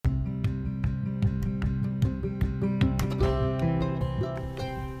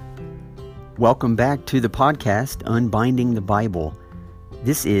Welcome back to the podcast, Unbinding the Bible.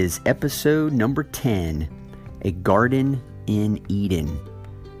 This is episode number 10, A Garden in Eden.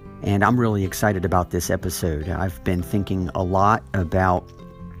 And I'm really excited about this episode. I've been thinking a lot about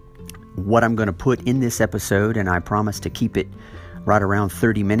what I'm going to put in this episode, and I promise to keep it right around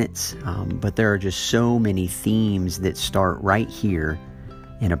 30 minutes. But there are just so many themes that start right here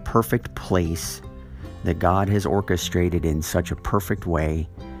in a perfect place that God has orchestrated in such a perfect way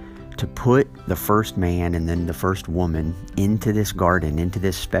to put the first man and then the first woman into this garden, into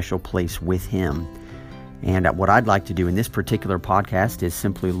this special place with him. And what I'd like to do in this particular podcast is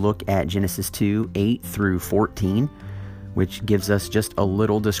simply look at Genesis 2, 8 through 14, which gives us just a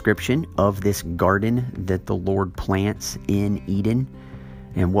little description of this garden that the Lord plants in Eden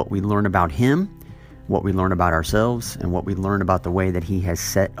and what we learn about him, what we learn about ourselves, and what we learn about the way that he has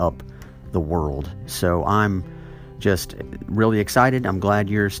set up the world. So I'm just really excited. I'm glad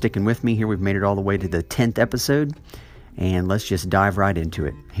you're sticking with me here. We've made it all the way to the 10th episode, and let's just dive right into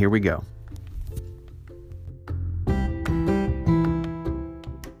it. Here we go.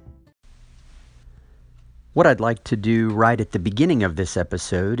 What I'd like to do right at the beginning of this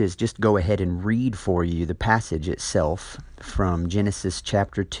episode is just go ahead and read for you the passage itself from Genesis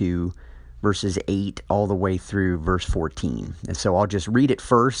chapter 2, verses 8 all the way through verse 14. And so I'll just read it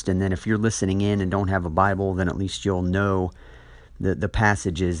first, and then if you're listening in and don't have a Bible, then at least you'll know the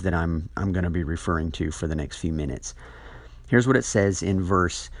passages that I'm going to be referring to for the next few minutes. Here's what it says in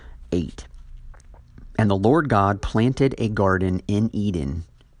verse 8. And the Lord God planted a garden in Eden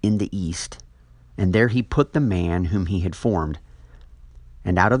in the east, and there he put the man whom he had formed.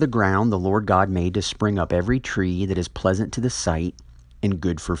 And out of the ground the Lord God made to spring up every tree that is pleasant to the sight and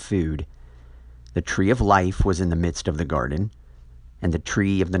good for food. The tree of life was in the midst of the garden, and the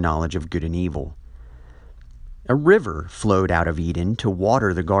tree of the knowledge of good and evil. A river flowed out of Eden to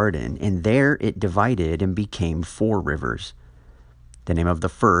water the garden, and there it divided and became 4 rivers. The name of the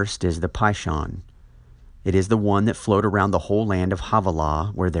first is the Pishon. It is the one that flowed around the whole land of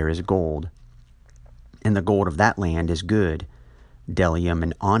Havilah, where there is gold. And the gold of that land is good. Bdellium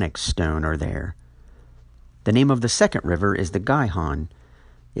and onyx stone are there. The name of the second river is the Gihon.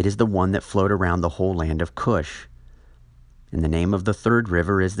 It is the one that flowed around the whole land of Cush. And the name of the third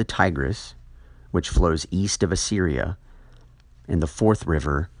river is the Tigris, which flows east of Assyria. And the fourth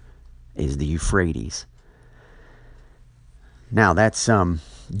river is the Euphrates. Now that's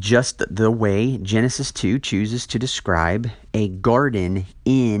just the way Genesis 2 chooses to describe a garden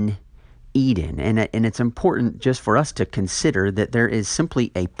in Eden. And it's important just for us to consider that there is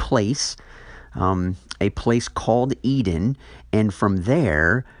simply a place called Eden, and from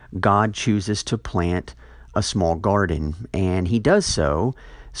there, God chooses to plant a small garden. And he does so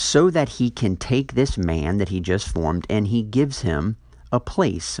that he can take this man that he just formed and he gives him a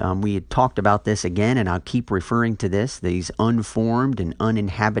place. We had talked about this again, and I'll keep referring to these unformed and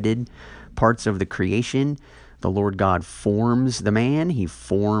uninhabited parts of the creation. The Lord God forms the man, he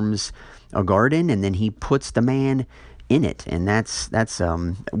forms a garden, and then he puts the man in it. And that's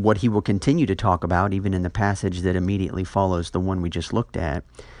what he will continue to talk about even in the passage that immediately follows the one we just looked at.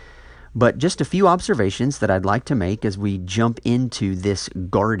 But just a few observations that I'd like to make as we jump into this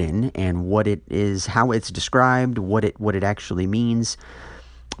garden and what it is, how it's described, what it actually means.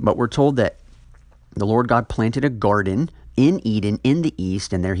 But we're told that the Lord God planted a garden in Eden in the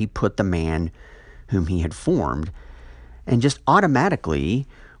east, and there he put the man whom he had formed. And just automatically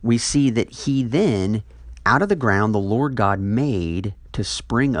we see that he then, out of the ground, the Lord God made to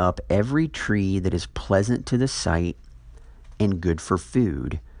spring up every tree that is pleasant to the sight and good for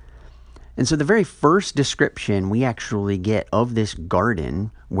food. And so the very first description we actually get of this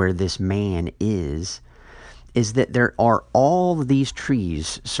garden where this man is that there are all these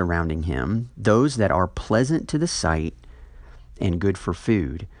trees surrounding him, those that are pleasant to the sight and good for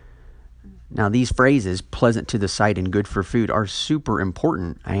food. Now, these phrases, pleasant to the sight and good for food, are super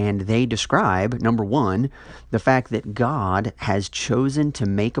important, and they describe, number one, the fact that God has chosen to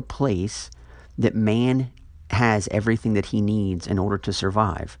make a place that man has everything that he needs in order to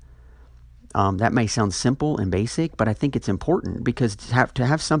survive. That may sound simple and basic, but I think it's important because to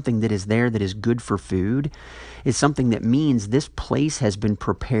have something that is there that is good for food is something that means this place has been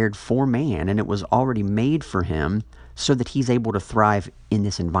prepared for man, and it was already made for him so that he's able to thrive in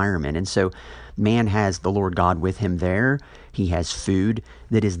this environment. And so man has the Lord God with him there. He has food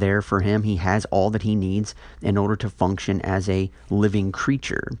that is there for him. He has all that he needs in order to function as a living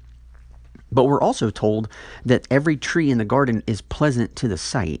creature. But we're also told that every tree in the garden is pleasant to the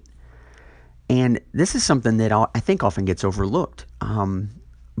sight. And this is something that I think often gets overlooked.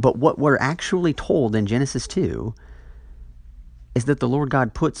 But what we're actually told in Genesis 2 is that the Lord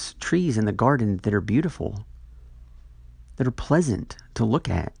God puts trees in the garden that are beautiful, that are pleasant to look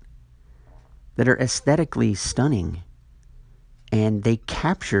at, that are aesthetically stunning. And they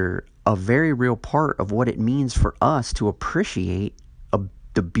capture a very real part of what it means for us to appreciate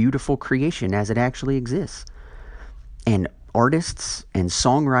the beautiful creation as it actually exists. And artists and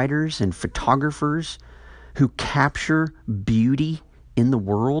songwriters and photographers who capture beauty in the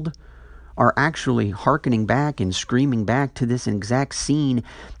world are actually hearkening back and screaming back to this exact scene.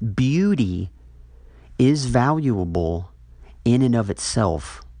 Beauty is valuable in and of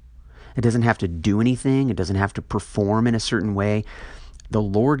itself. It doesn't have to do anything. It doesn't have to perform in a certain way. The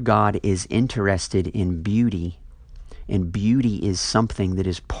Lord God is interested in beauty, and beauty is something that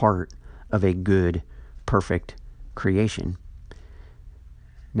is part of a good, perfect creation.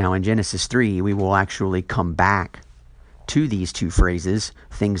 Now in Genesis 3, we will actually come back to these two phrases,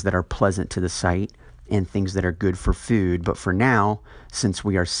 things that are pleasant to the sight and things that are good for food. But for now, since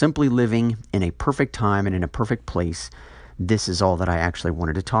we are simply living in a perfect time and in a perfect place, this is all that I actually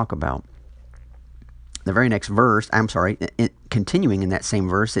wanted to talk about. The very next verse, continuing in that same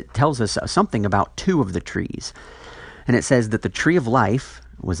verse, it tells us something about two of the trees. And it says that the tree of life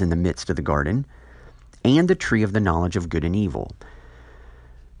was in the midst of the garden, and the tree of the knowledge of good and evil.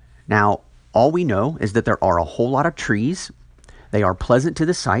 Now, all we know is that there are a whole lot of trees. They are pleasant to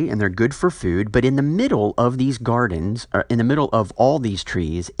the sight, and they're good for food. But in the middle of these gardens, or in the middle of all these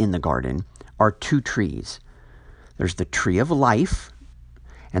trees in the garden, are two trees. There's the tree of life,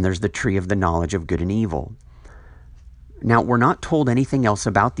 and there's the tree of the knowledge of good and evil. Now, we're not told anything else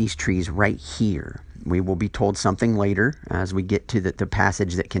about these trees right here. We will be told something later as we get to the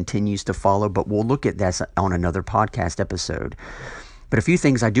passage that continues to follow, but we'll look at this on another podcast episode. But a few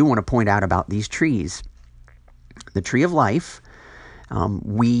things I do want to point out about these trees. The tree of life,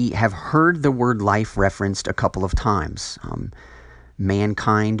 we have heard the word life referenced a couple of times.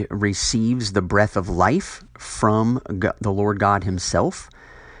 Mankind receives the breath of life from the Lord God himself,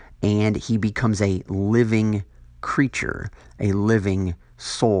 and he becomes a living creature, a living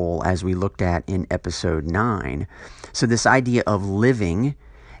soul, as we looked at in episode 9. So this idea of living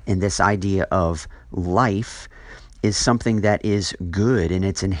and this idea of life is something that is good, and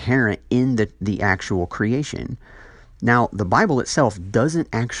it's inherent in the actual creation. Now, the Bible itself doesn't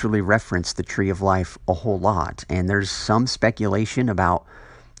actually reference the tree of life a whole lot, and there's some speculation about,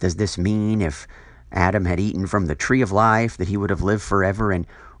 does this mean if Adam had eaten from the tree of life that he would have lived forever? And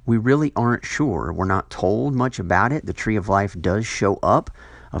we really aren't sure. We're not told much about it. The tree of life does show up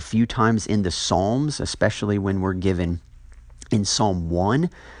a few times in the Psalms, especially when we're given in Psalm 1,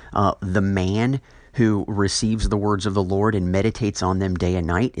 the man who receives the words of the Lord and meditates on them day and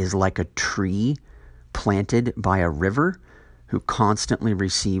night is like a tree planted by a river who constantly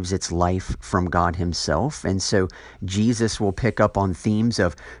receives its life from God himself. And so Jesus will pick up on themes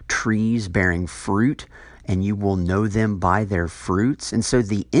of trees bearing fruit, and you will know them by their fruits. And so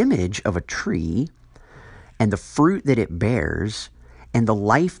the image of a tree and the fruit that it bears and the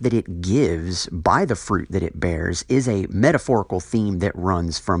life that it gives by the fruit that it bears is a metaphorical theme that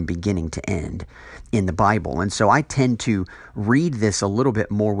runs from beginning to end in the Bible. And so I tend to read this a little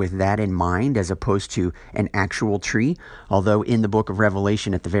bit more with that in mind as opposed to an actual tree. Although in the book of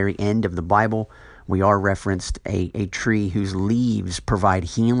Revelation at the very end of the Bible, we are referenced a tree whose leaves provide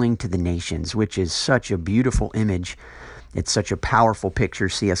healing to the nations, which is such a beautiful image. It's such a powerful picture.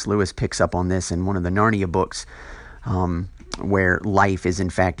 C.S. Lewis picks up on this in one of the Narnia books, where life is in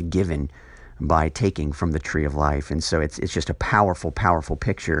fact given by taking from the tree of life. And so it's just a powerful, powerful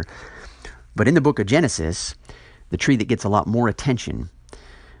picture. But in the book of Genesis, the tree that gets a lot more attention,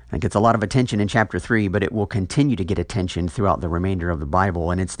 it gets a lot of attention in chapter 3, but it will continue to get attention throughout the remainder of the Bible.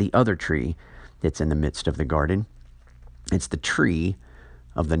 And it's the other tree that's in the midst of the garden. It's the tree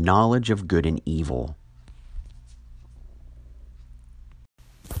of the knowledge of good and evil.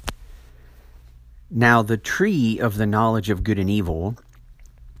 Now, the tree of the knowledge of good and evil,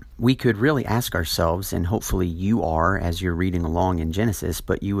 we could really ask ourselves, and hopefully you are as you're reading along in Genesis,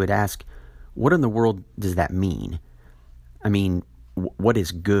 but you would ask, what in the world does that mean? I mean, what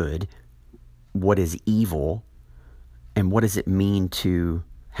is good? What is evil? And what does it mean to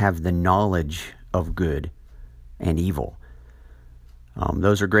have the knowledge of good and evil?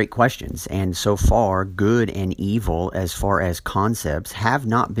 Those are great questions. And so far, good and evil, as far as concepts, have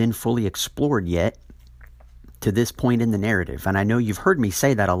not been fully explored yet to this point in the narrative. And I know you've heard me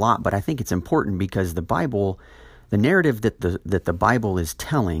say that a lot, but I think it's important because the Bible, the narrative that the Bible is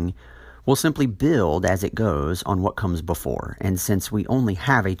telling, will simply build as it goes on what comes before. And since we only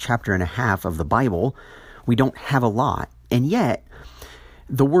have a chapter and a half of the Bible, we don't have a lot. And yet,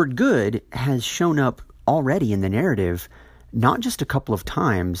 the word good has shown up already in the narrative not just a couple of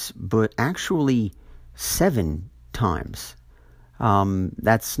times, but actually 7 times.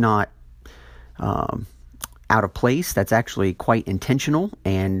 That's not out of place. That's actually quite intentional.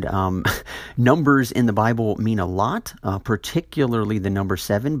 And numbers in the Bible mean a lot, particularly the number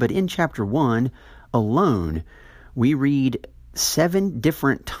 7. But in chapter 1 alone, we read 7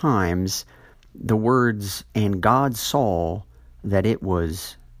 different times the words, "And God saw that it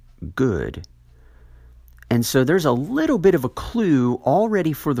was good." And so there's a little bit of a clue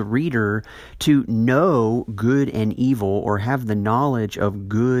already for the reader to know good and evil, or have the knowledge of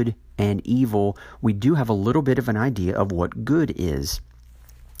good and evil. We do have a little bit of an idea of what good is.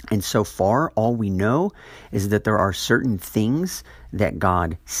 And so far, all we know is that there are certain things that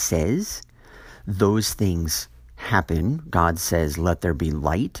God says. Those things happen. God says, "Let there be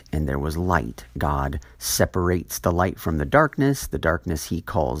light," and there was light. God separates the light from the darkness. The darkness he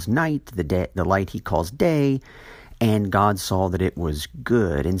calls night, the light he calls day, and God saw that it was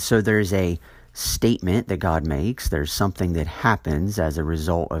good. And so there's a statement that God makes. There's something that happens as a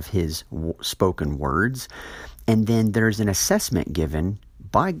result of his spoken words. And then there's an assessment given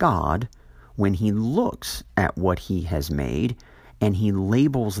by God when he looks at what he has made, and he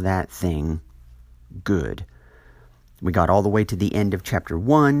labels that thing good. We got all the way to the end of chapter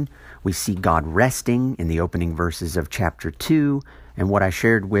 1. We see God resting in the opening verses of chapter 2. And what I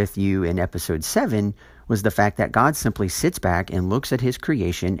shared with you in episode 7 was the fact that God simply sits back and looks at his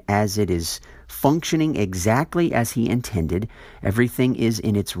creation as it is functioning exactly as he intended. Everything is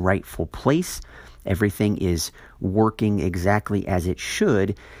in its rightful place. Everything is working exactly as it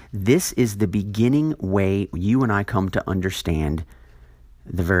should. This is the beginning way you and I come to understand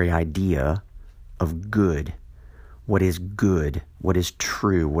the very idea of good. What is good? What is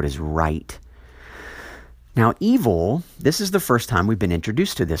true? What is right? Now, evil, this is the first time we've been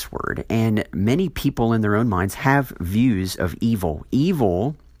introduced to this word, and many people in their own minds have views of evil.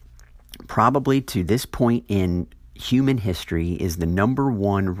 Evil, probably to this point in human history, is the number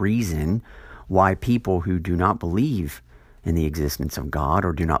one reason why people who do not believe in the existence of God,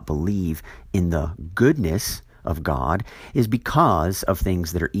 or do not believe in the goodness of God, is because of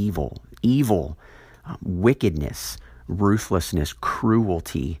things that are evil. Evil, wickedness, ruthlessness,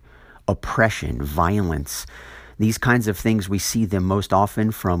 cruelty, oppression, violence. These kinds of things, we see them most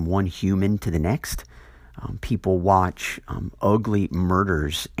often from one human to the next. People watch ugly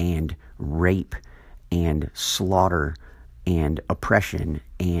murders and rape and slaughter and oppression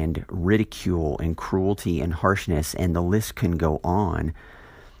and ridicule and cruelty and harshness, and the list can go on.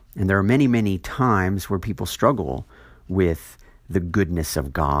 And there are many, many times where people struggle with the goodness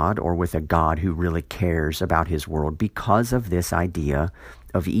of God, or with a God who really cares about his world, because of this idea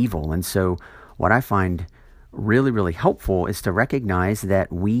of evil. And so what I find really, really helpful is to recognize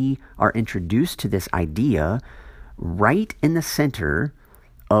that we are introduced to this idea right in the center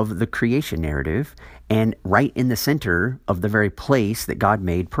of the creation narrative, and right in the center of the very place that God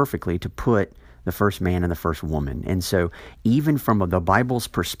made perfectly to put the first man and the first woman. And so even from the Bible's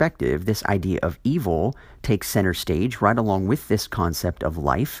perspective, this idea of evil takes center stage right along with this concept of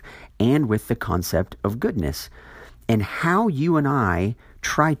life and with the concept of goodness. And how you and I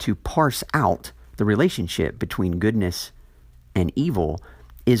try to parse out the relationship between goodness and evil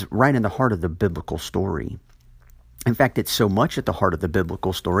is right in the heart of the biblical story. In fact, it's so much at the heart of the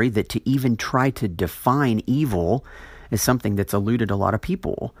biblical story that to even try to define evil is something that's eluded a lot of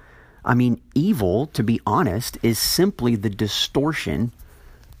people. I mean, evil, to be honest, is simply the distortion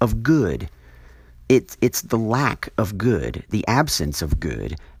of good. It's the lack of good, the absence of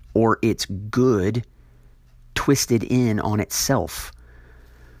good, or it's good twisted in on itself.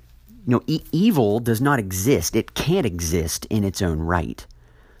 You know, evil does not exist. It can't exist in its own right.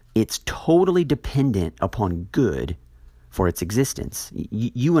 It's totally dependent upon good for its existence.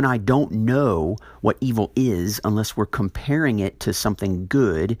 You and I don't know what evil is unless we're comparing it to something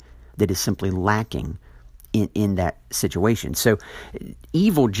good that is simply lacking in that situation. So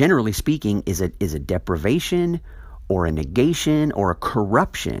evil, generally speaking, is a deprivation or a negation or a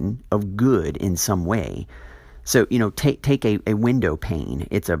corruption of good in some way. So, take a window pane.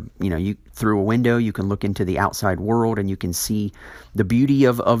 It's you through a window, you can look into the outside world and you can see the beauty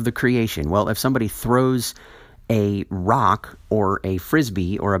of the creation. Well, if somebody throws a rock or a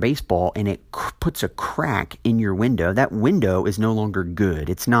frisbee or a baseball and it puts a crack in your window, that window is no longer good.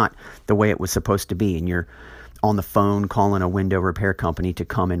 It's not the way it was supposed to be. And you're on the phone calling a window repair company to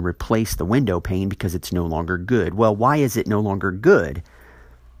come and replace the window pane because it's no longer good. Well, why is it no longer good?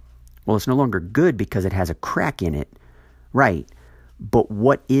 Well, it's no longer good because it has a crack in it. Right. But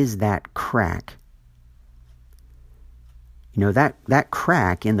what is that crack? That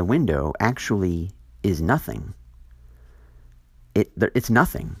crack in the window actually is nothing. it's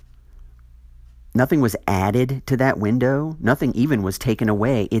nothing. Nothing was added to that window. Nothing even was taken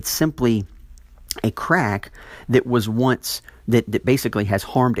away. It's simply a crack that was once, that basically has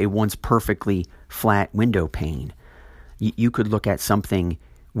harmed a once perfectly flat window pane. You could look at something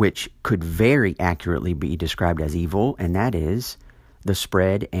which could very accurately be described as evil, and that is the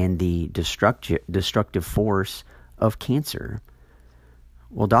spread and the destructive force of cancer.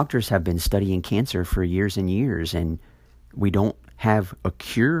 Well, doctors have been studying cancer for years and years, and we don't have a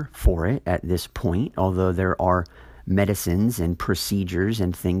cure for it at this point, although there are medicines and procedures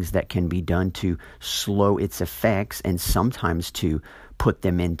and things that can be done to slow its effects and sometimes to put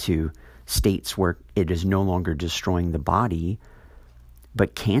them into states where it is no longer destroying the body.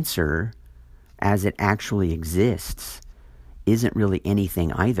 But cancer, as it actually exists, isn't really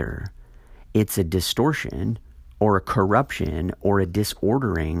anything either. It's a distortion or a corruption or a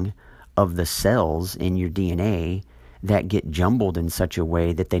disordering of the cells in your DNA that get jumbled in such a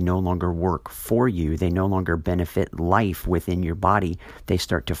way that they no longer work for you. They no longer benefit life within your body. They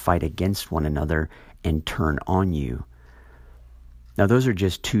start to fight against one another and turn on you. Now, those are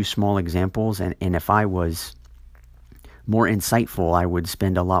just two small examples, and if I was more insightful, I would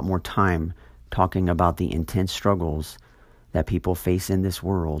spend a lot more time talking about the intense struggles that people face in this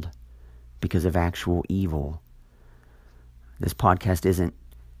world because of actual evil. This podcast isn't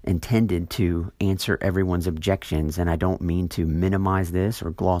intended to answer everyone's objections, and I don't mean to minimize this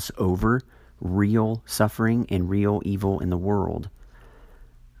or gloss over real suffering and real evil in the world.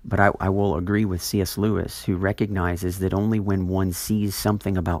 But I will agree with C.S. Lewis, who recognizes that only when one sees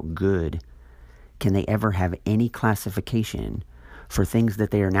something about good can they ever have any classification for things that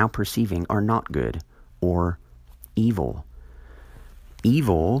they are now perceiving are not good or evil.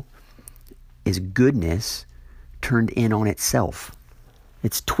 Evil is goodness turned in on itself.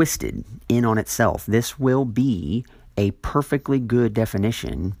 It's twisted in on itself. This will be a perfectly good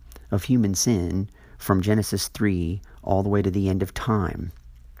definition of human sin from Genesis 3 all the way to the end of time.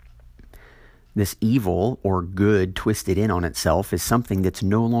 This evil or good twisted in on itself is something that's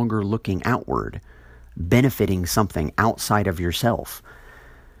no longer looking outward, benefiting something outside of yourself.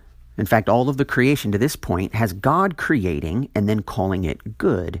 In fact, all of the creation to this point has God creating and then calling it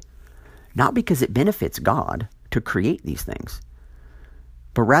good, not because it benefits God to create these things,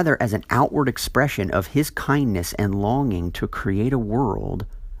 but rather as an outward expression of his kindness and longing to create a world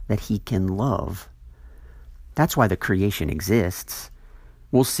that he can love. That's why the creation exists.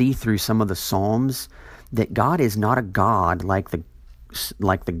 We'll see through some of the Psalms that God is not a God like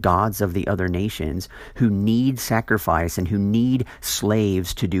the gods of the other nations who need sacrifice and who need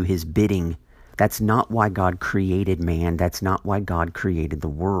slaves to do his bidding. That's not why God created man. That's not why God created the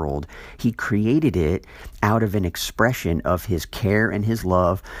world. He created it out of an expression of his care and his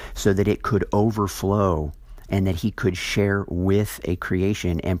love so that it could overflow and that he could share with a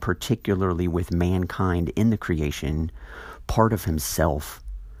creation, and particularly with mankind in the creation, part of himself,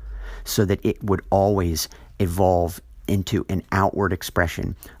 so that it would always evolve into an outward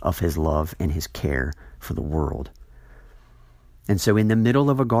expression of his love and his care for the world. And so in the middle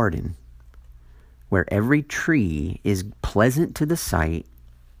of a garden, where every tree is pleasant to the sight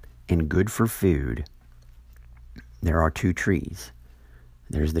and good for food, there are two trees.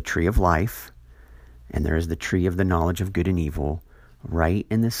 There's the tree of life, and there is the tree of the knowledge of good and evil, right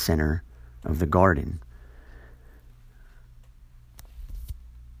in the center of the garden.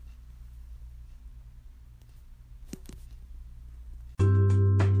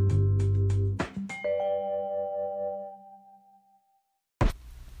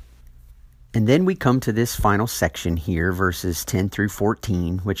 And then we come to this final section here, verses 10 through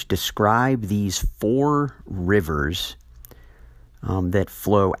 14, which describe these four rivers that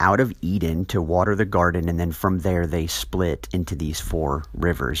flow out of Eden to water the garden, and then from there they split into these four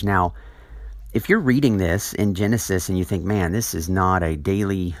rivers. Now, if you're reading this in Genesis and you think, man, this is not a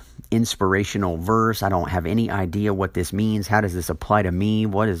daily inspirational verse, I don't have any idea what this means, how does this apply to me,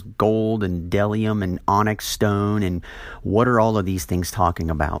 what is gold and bdellium and onyx stone, and what are all of these things talking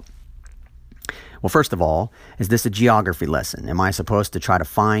about? Well, first of all, is this a geography lesson? Am I supposed to try to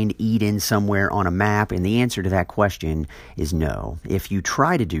find Eden somewhere on a map? And the answer to that question is no. If you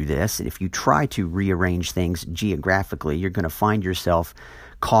try to do this, if you try to rearrange things geographically, you're going to find yourself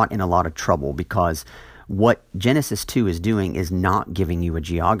caught in a lot of trouble, because what Genesis 2 is doing is not giving you a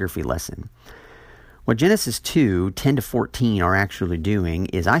geography lesson. What Genesis 2, 10 to 14 are actually doing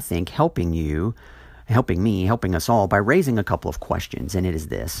is, I think, helping us all by raising a couple of questions, and it is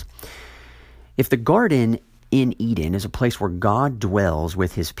this. If the garden in Eden is a place where God dwells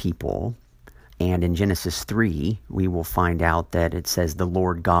with his people, And in Genesis 3, we will find out that it says the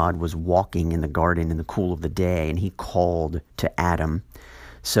Lord God was walking in the garden in the cool of the day, and he called to Adam.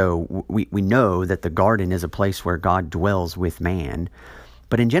 So we know that the garden is a place where God dwells with man.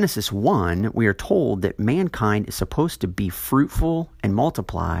 But in Genesis 1, we are told that mankind is supposed to be fruitful and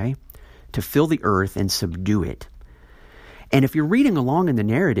multiply, to fill the earth and subdue it. And if you're reading along in the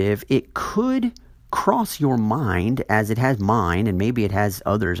narrative, it could cross your mind, as it has mine, and maybe it has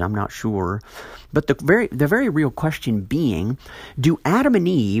others, I'm not sure. But the very real question being, do Adam and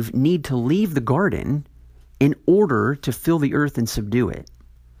Eve need to leave the garden in order to fill the earth and subdue it?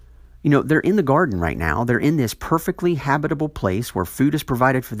 You know, they're in the garden right now. They're in this perfectly habitable place where food is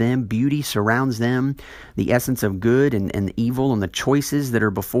provided for them, beauty surrounds them, the essence of good and the evil and the choices that are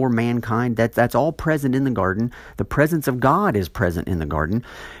before mankind, that's all present in the garden. The presence of God is present in the garden.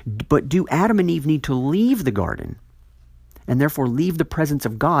 But do Adam and Eve need to leave the garden and therefore leave the presence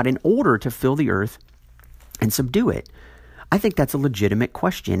of God in order to fill the earth and subdue it? I think that's a legitimate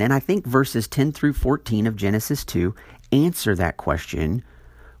question, and I think verses 10 through 14 of Genesis 2 answer that question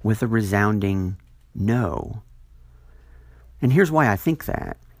with a resounding no. And here's why I think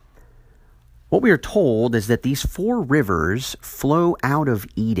that. What we are told is that these 4 rivers flow out of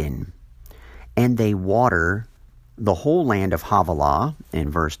Eden, and they water the whole land of Havilah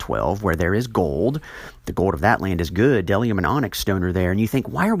in verse 12, where there is gold. The gold of that land is good. Bdellium and onyx stone are there. And you think,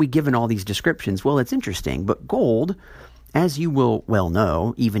 why are we given all these descriptions? Well, it's interesting. But gold, as you will well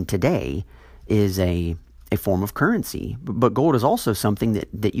know, even today, is a form of currency. But gold is also something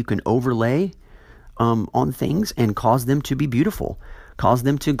that you can overlay on things and cause them to be beautiful, cause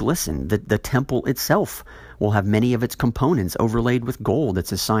them to glisten. The temple itself will have many of its components overlaid with gold.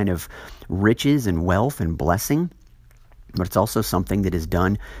 It's a sign of riches and wealth and blessing. But it's also something that is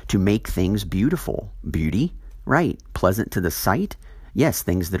done to make things beautiful. Beauty, right, pleasant to the sight. Yes,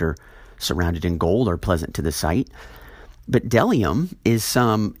 things that are surrounded in gold are pleasant to the sight. But bdellium is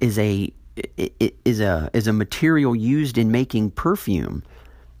a material used in making perfume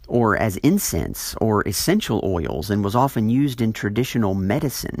or as incense or essential oils, and was often used in traditional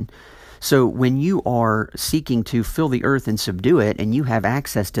medicine. So when you are seeking to fill the earth and subdue it, and you have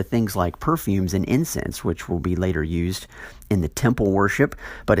access to things like perfumes and incense, which will be later used in the temple worship,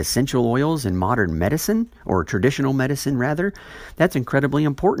 but essential oils in modern medicine, or traditional medicine rather, that's incredibly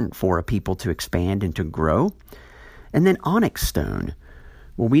important for a people to expand and to grow. And then onyx stone.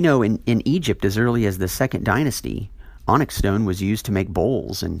 Well, we know in Egypt, as early as the 2nd dynasty, onyx stone was used to make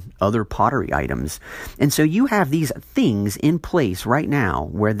bowls and other pottery items. And so you have these things in place right now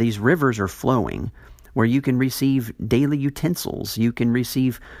where these rivers are flowing, where you can receive daily utensils, you can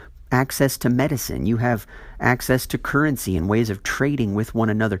receive access to medicine, you have access to currency and ways of trading with one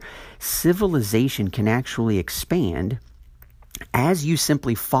another. Civilization can actually expand as you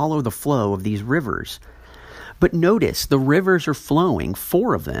simply follow the flow of these rivers. But notice, the rivers are flowing,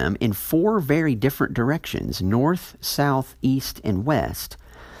 4 of them, in 4 very different directions, north, south, east, and west.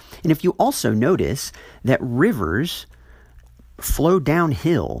 And if you also notice that rivers flow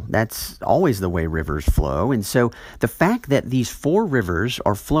downhill, that's always the way rivers flow. And so the fact that these 4 rivers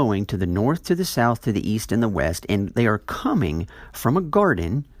are flowing to the north, to the south, to the east, and the west, and they are coming from a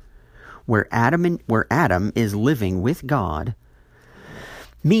garden where Adam is living with God,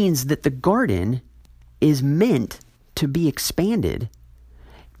 means that the garden is meant to be expanded.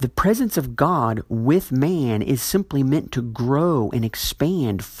 The presence of God with man is simply meant to grow and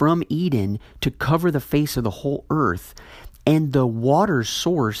expand from Eden to cover the face of the whole earth. And the water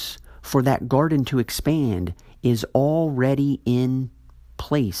source for that garden to expand is already in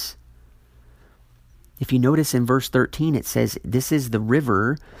place. If you notice in verse 13, it says, this is the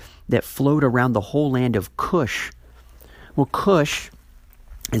river that flowed around the whole land of Cush. Well, Cush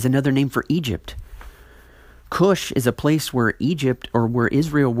is another name for Egypt. Cush is a place where Egypt, or where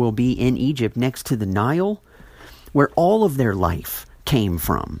Israel will be in Egypt, next to the Nile, where all of their life came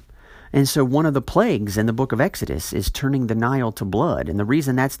from. And so one of the plagues in the book of Exodus is turning the Nile to blood. And the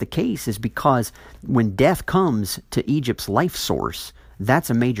reason that's the case is because when death comes to Egypt's life source, that's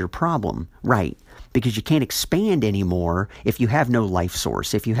a major problem, right? Because you can't expand anymore if you have no life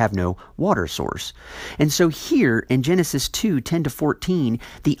source, if you have no water source. And so here in Genesis 2, 10 to 14,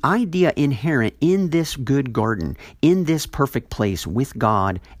 the idea inherent in this good garden, in this perfect place with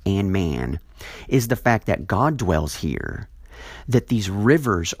God and man, is the fact that God dwells here, that these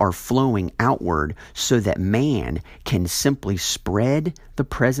rivers are flowing outward so that man can simply spread the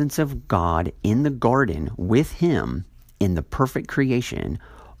presence of God in the garden with him in the perfect creation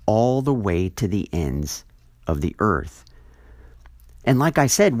all the way to the ends of the earth. And like I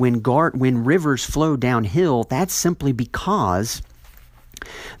said, when rivers flow downhill, that's simply because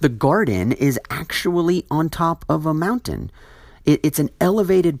The garden is actually on top of a mountain. It's an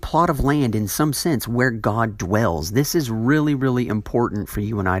elevated plot of land in some sense where God dwells. This is really, really important for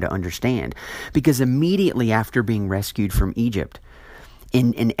you and I to understand, because immediately after being rescued from Egypt,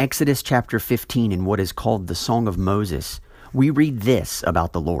 in Exodus chapter 15, in what is called the Song of Moses, we read this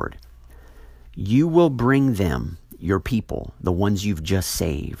about the Lord. You will bring them, your people, the ones you've just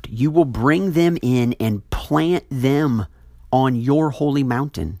saved, you will bring them in and plant them on your holy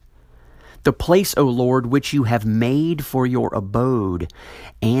mountain, the place, O Lord, which you have made for your abode,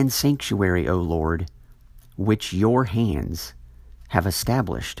 and sanctuary, O Lord, which your hands have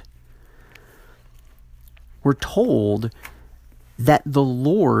established. We're told that the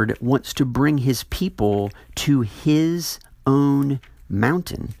Lord wants to bring his people to his own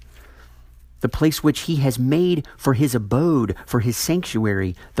mountain, the place which he has made for his abode, for his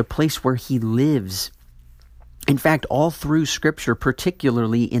sanctuary, the place where he lives. In fact, all through Scripture,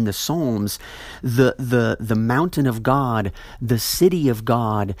 particularly in the Psalms, the mountain of God, the city of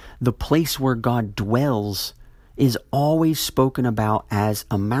God, the place where God dwells is always spoken about as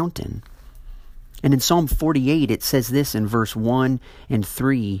a mountain. And in Psalm 48, it says this in verse 1, 2,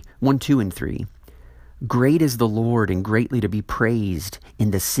 and 3. Great is the Lord and greatly to be praised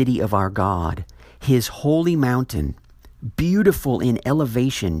in the city of our God. His holy mountain, beautiful in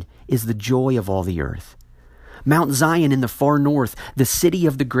elevation, is the joy of all the earth. Mount Zion in the far north, the city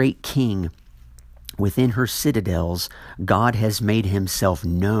of the great King. Within her citadels, God has made himself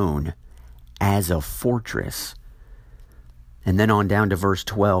known as a fortress. And then on down to verse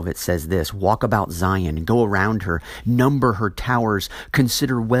 12, it says this, walk about Zion, go around her, number her towers,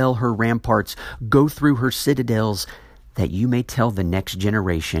 consider well her ramparts, go through her citadels, that you may tell the next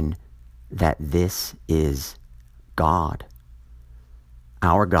generation that this is God,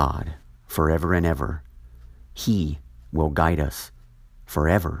 our God, forever and ever. He will guide us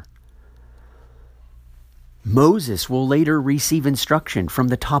forever. Moses will later receive instruction from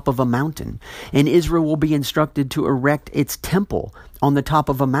the top of a mountain, and Israel will be instructed to erect its temple on the top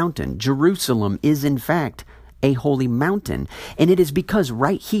of a mountain. Jerusalem is, in fact, a holy mountain, and it is because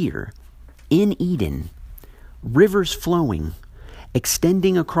right here in Eden, rivers flowing,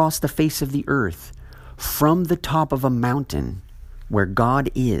 extending across the face of the earth from the top of a mountain where God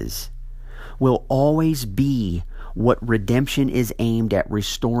is, will always be what redemption is aimed at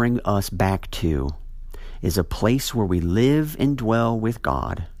restoring us back to, is a place where we live and dwell with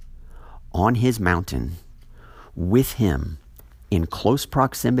God on his mountain, with him, in close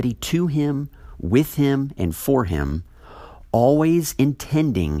proximity to him, with him, and for him, always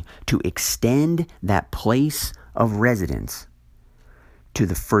intending to extend that place of residence to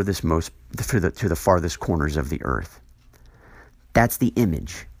the farthest corners of the earth. That's the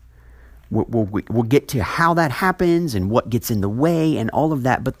image. We'll get to how that happens and what gets in the way and all of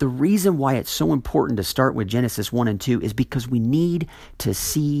that. But the reason why it's so important to start with Genesis 1 and 2 is because we need to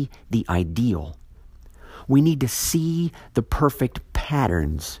see the ideal. We need to see the perfect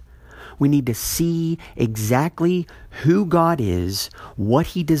patterns. We need to see exactly who God is, what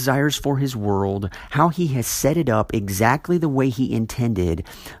he desires for his world, how he has set it up exactly the way he intended,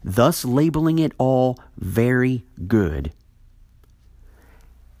 thus labeling it all very good,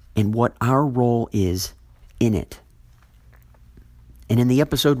 and what our role is in it. And in the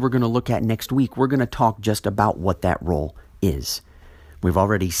episode we're going to look at next week, we're going to talk just about what that role is. We've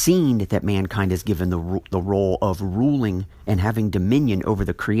already seen that mankind is given the role of ruling and having dominion over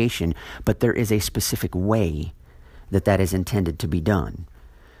the creation, but there is a specific way that is intended to be done.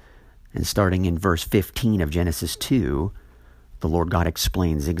 And starting in verse 15 of Genesis 2, the Lord God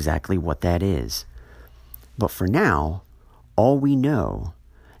explains exactly what that is. But for now, all we know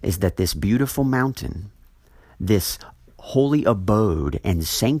is that this beautiful mountain, this holy abode and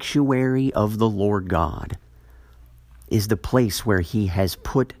sanctuary of the Lord God, is the place where he has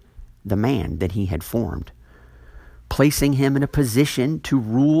put the man that he had formed, placing him in a position to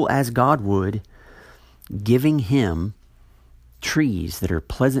rule as God would, giving him trees that are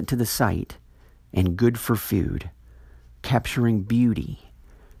pleasant to the sight and good for food, capturing beauty,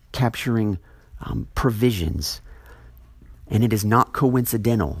 capturing provisions. And it is not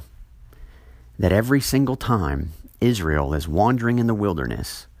coincidental that every single time Israel is wandering in the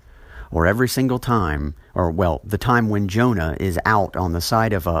wilderness, or every single time, the time when Jonah is out on the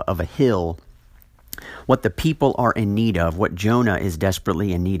side of a hill, what the people are in need of, what Jonah is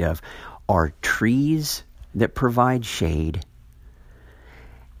desperately in need of, are trees that provide shade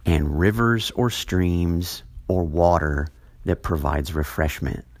and rivers or streams or water that provides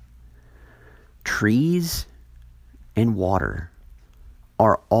refreshment. Trees and water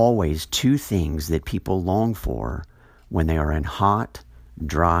are always two things that people long for when they are in hot,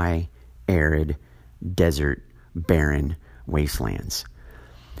 dry, arid, desert, barren wastelands.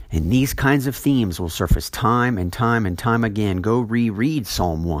 And these kinds of themes will surface time and time and time again. Go reread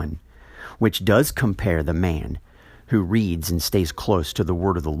Psalm 1, which does compare the man who reads and stays close to the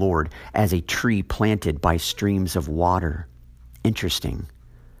word of the Lord as a tree planted by streams of water. Interesting.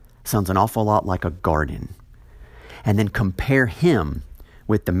 Sounds an awful lot like a garden. And then compare him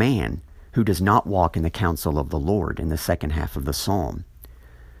with the man who does not walk in the counsel of the Lord in the second half of the psalm.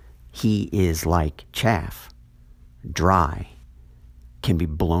 He is like chaff, dry, can be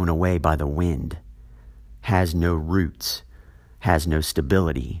blown away by the wind, has no roots, has no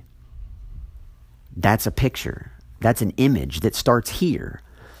stability. That's a picture. That's an image that starts here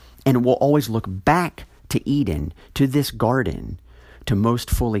and will always look back to Eden, to this garden, to most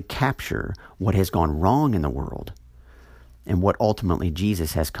fully capture what has gone wrong in the world and what ultimately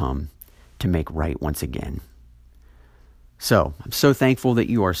Jesus has come to make right once again. So, I'm so thankful that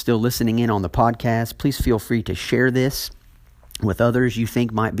you are still listening in on the podcast. Please feel free to share this with others you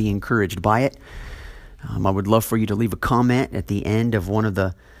think might be encouraged by it. I would love for you to leave a comment at the end of one of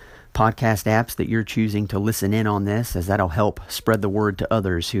the podcast apps that you're choosing to listen in on this, as that'll help spread the word to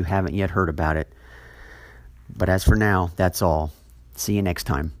others who haven't yet heard about it. But as for now, that's all. See you next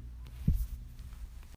time.